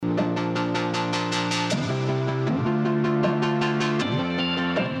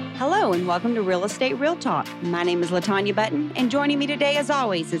welcome to Real Estate Real Talk. My name is LaTanya Button, and joining me today, as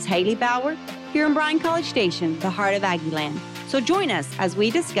always, is Haley Bauer here in Bryan College Station, the heart of Aggieland. So join us as we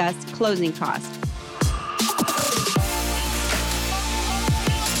discuss closing costs.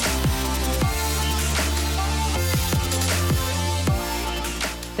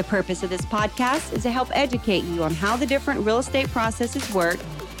 The purpose of this podcast is to help educate you on how the different real estate processes work,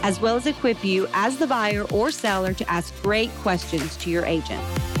 as well as equip you as the buyer or seller to ask great questions to your agent.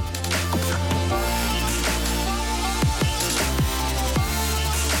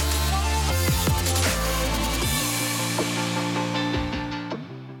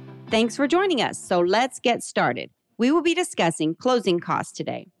 Thanks for joining us. So let's get started. We will be discussing closing costs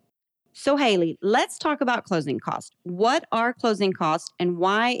today. So Haley, let's talk about closing costs. What are closing costs and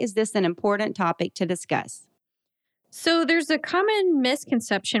why is this an important topic to discuss? So there's a common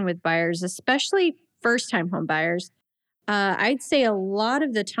misconception with buyers, especially first-time home buyers. I'd say a lot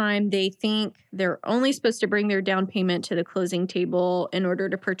of the time they think they're only supposed to bring their down payment to the closing table in order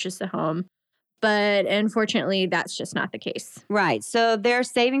to purchase a home. But unfortunately, that's just not the case. Right. So they're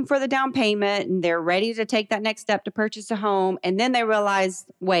saving for the down payment and they're ready to take that next step to purchase a home. And then they realize,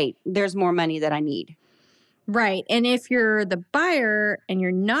 wait, there's more money that I need. Right. And if you're the buyer and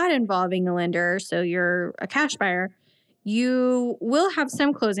you're not involving a lender, so you're a cash buyer, you will have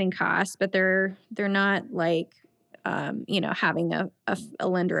some closing costs, but they're not like, having a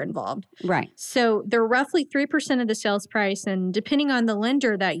lender involved. Right. So they're roughly 3% of the sales price. And depending on the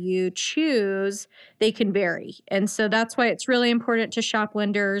lender that you choose, they can vary. And so that's why it's really important to shop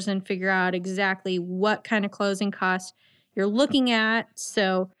lenders and figure out exactly what kind of closing costs you're looking at.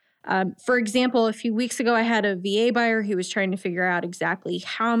 So for example, a few weeks ago, I had a VA buyer who was trying to figure out exactly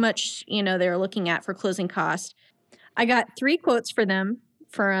how much, they're looking at for closing costs. I got 3 quotes for them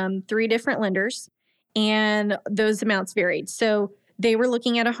from 3 different lenders, and those amounts varied. So they were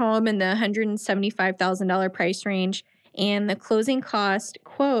looking at a home in the $175,000 price range, and the closing cost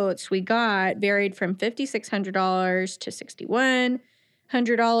quotes we got varied from $5,600 to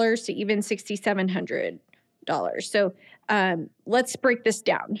 $6,100 to even $6,700. So let's break this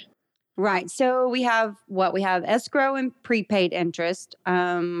down. Right. So we have escrow and prepaid interest,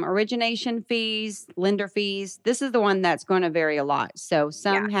 origination fees, lender fees. This is the one that's going to vary a lot. So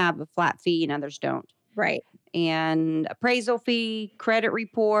some have a flat fee and others don't. Right. And appraisal fee, credit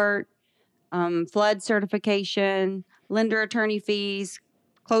report, flood certification, lender attorney fees,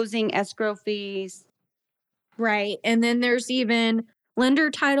 closing escrow fees. Right. And then there's even lender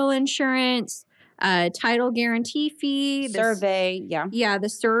title insurance, title guarantee fee, survey. Yeah, the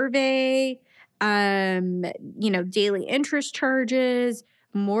survey, daily interest charges,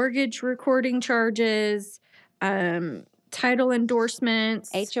 mortgage recording charges, title endorsements,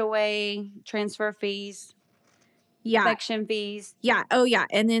 HOA, transfer fees, yeah, inspection fees. Yeah. Oh, yeah.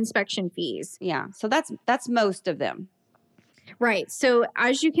 And the inspection fees. Yeah. So that's most of them. Right. So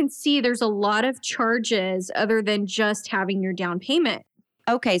as you can see, there's a lot of charges other than just having your down payment.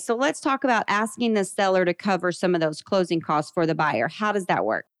 Okay. So let's talk about asking the seller to cover some of those closing costs for the buyer. How does that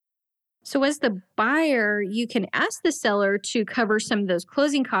work? So as the buyer, you can ask the seller to cover some of those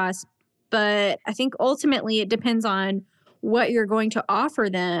closing costs, but I think ultimately it depends on what you're going to offer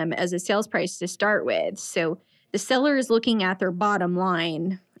them as a sales price to start with. So the seller is looking at their bottom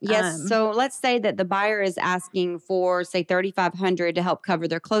line. Yes. So let's say that the buyer is asking for, say, $3,500 to help cover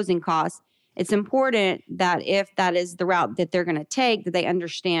their closing costs. It's important that if that is the route that they're going to take, that they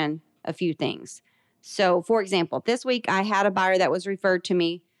understand a few things. So, for example, this week I had a buyer that was referred to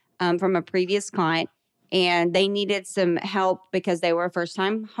me from a previous client, and they needed some help because they were a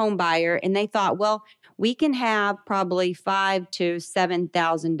first-time home buyer, and they thought, well, we can have probably $5,000 to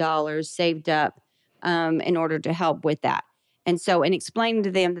 $7,000 saved up in order to help with that. And so in explaining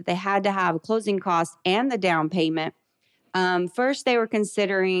to them that they had to have closing costs and the down payment, first they were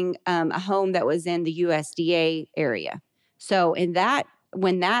considering a home that was in the USDA area. So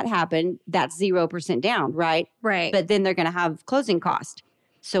when that happened, that's 0% down, right? Right. But then they're going to have closing cost.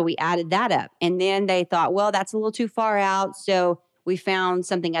 So we added that up. And then they thought, well, that's a little too far out. So we found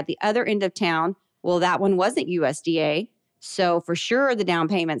something at the other end of town. Well, that one wasn't USDA. So for sure, the down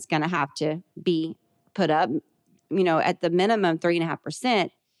payment's going to have to be put up, at the minimum 3.5%.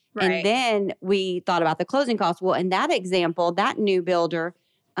 Right. And then we thought about the closing costs. Well, in that example, that new builder,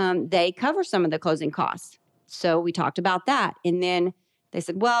 they cover some of the closing costs. So we talked about that. And then they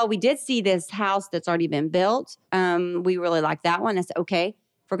said, well, we did see this house that's already been built. We really like that one. I said, okay,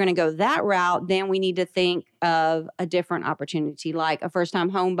 if we're going to go that route, then we need to think of a different opportunity, like a first-time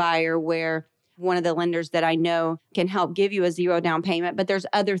home buyer where one of the lenders that I know can help give you a 0 down payment, but there's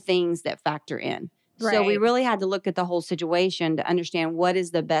other things that factor in. So we Right. really had to look at the whole situation to understand what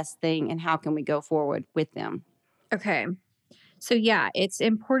is the best thing and how can we go forward with them. Okay. So, yeah, it's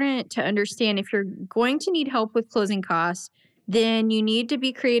important to understand if you're going to need help with closing costs, then you need to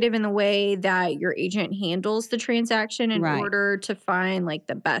be creative in the way that your agent handles the transaction in Right. order to find like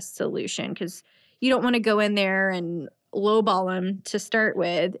the best solution. Because you don't want to go in there and lowball them to start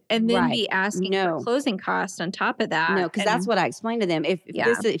with and then Right. be asking for No. closing costs on top of that. No, because that's And what I explained to them.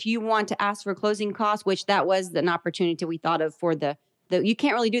 yeah, If you want to ask for closing costs, which that was an opportunity we thought of for the you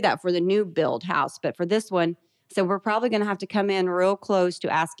can't really do that for the new build house, but for this one, so we're probably going to have to come in real close to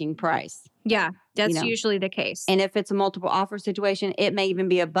asking price. yeah, that's know. usually the case. And if it's a multiple offer situation, it may even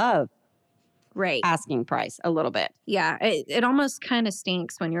be above Right. asking price a little bit. Yeah. It almost kind of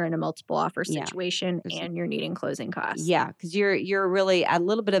stinks when you're in a multiple offer Yeah. situation There's- and you're needing closing costs. Yeah, because you're really at a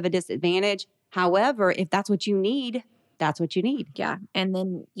little bit of a disadvantage. However, if that's what you need, that's what you need. Yeah. And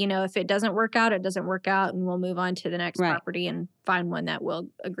then, if it doesn't work out, it doesn't work out. And we'll move on to the next Right. property and find one that will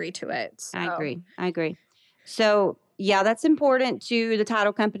agree to it. So, I agree. So, yeah, that's important to the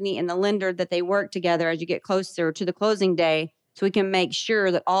title company and the lender that they work together as you get closer to the closing day so we can make sure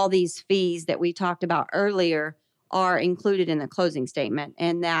that all these fees that we talked about earlier are included in the closing statement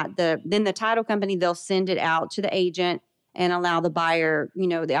and that then the title company, they'll send it out to the agent and allow the buyer,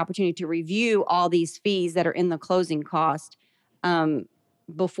 the opportunity to review all these fees that are in the closing cost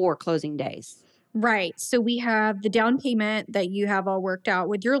before closing days. Right. So we have the down payment that you have all worked out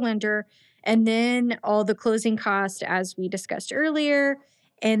with your lender, and then all the closing costs as we discussed earlier.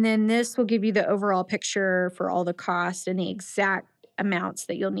 And then this will give you the overall picture for all the costs and the exact amounts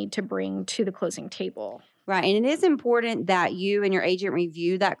that you'll need to bring to the closing table. Right. And it is important that you and your agent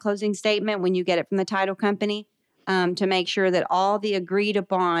review that closing statement when you get it from the title company to make sure that all the agreed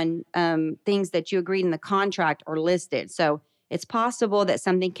upon things that you agreed in the contract are listed. So it's possible that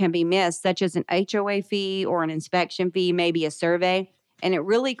something can be missed, such as an HOA fee or an inspection fee, maybe a survey. And it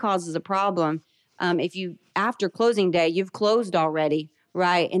really causes a problem if you, after closing day, you've closed already,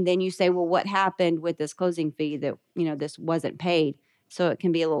 right? And then you say, well, what happened with this closing fee that, this wasn't paid? So it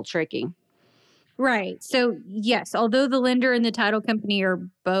can be a little tricky. Right. So, yes, although the lender and the title company are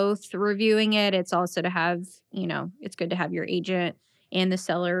both reviewing it, it's also to have, it's good to have your agent and the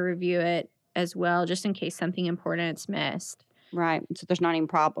seller review it as well, just in case something important's missed. Right. So there's not any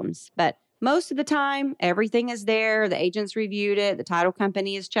problems. But most of the time, everything is there. The agent's reviewed it. The title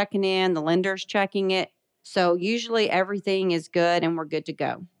company is checking in. The lender's checking it. So usually everything is good and we're good to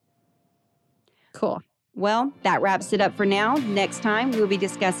go. Cool. Well, that wraps it up for now. Next time, we'll be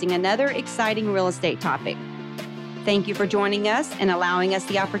discussing another exciting real estate topic. Thank you for joining us and allowing us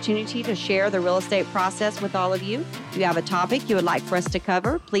the opportunity to share the real estate process with all of you. If you have a topic you would like for us to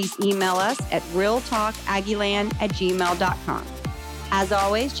cover, please email us at realtalkaggieland@gmail.com. As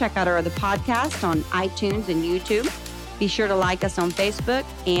always, check out our other podcasts on iTunes and YouTube. Be sure to like us on Facebook.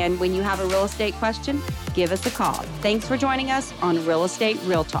 And when you have a real estate question, give us a call. Thanks for joining us on Real Estate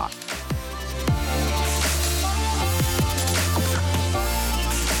Real Talk.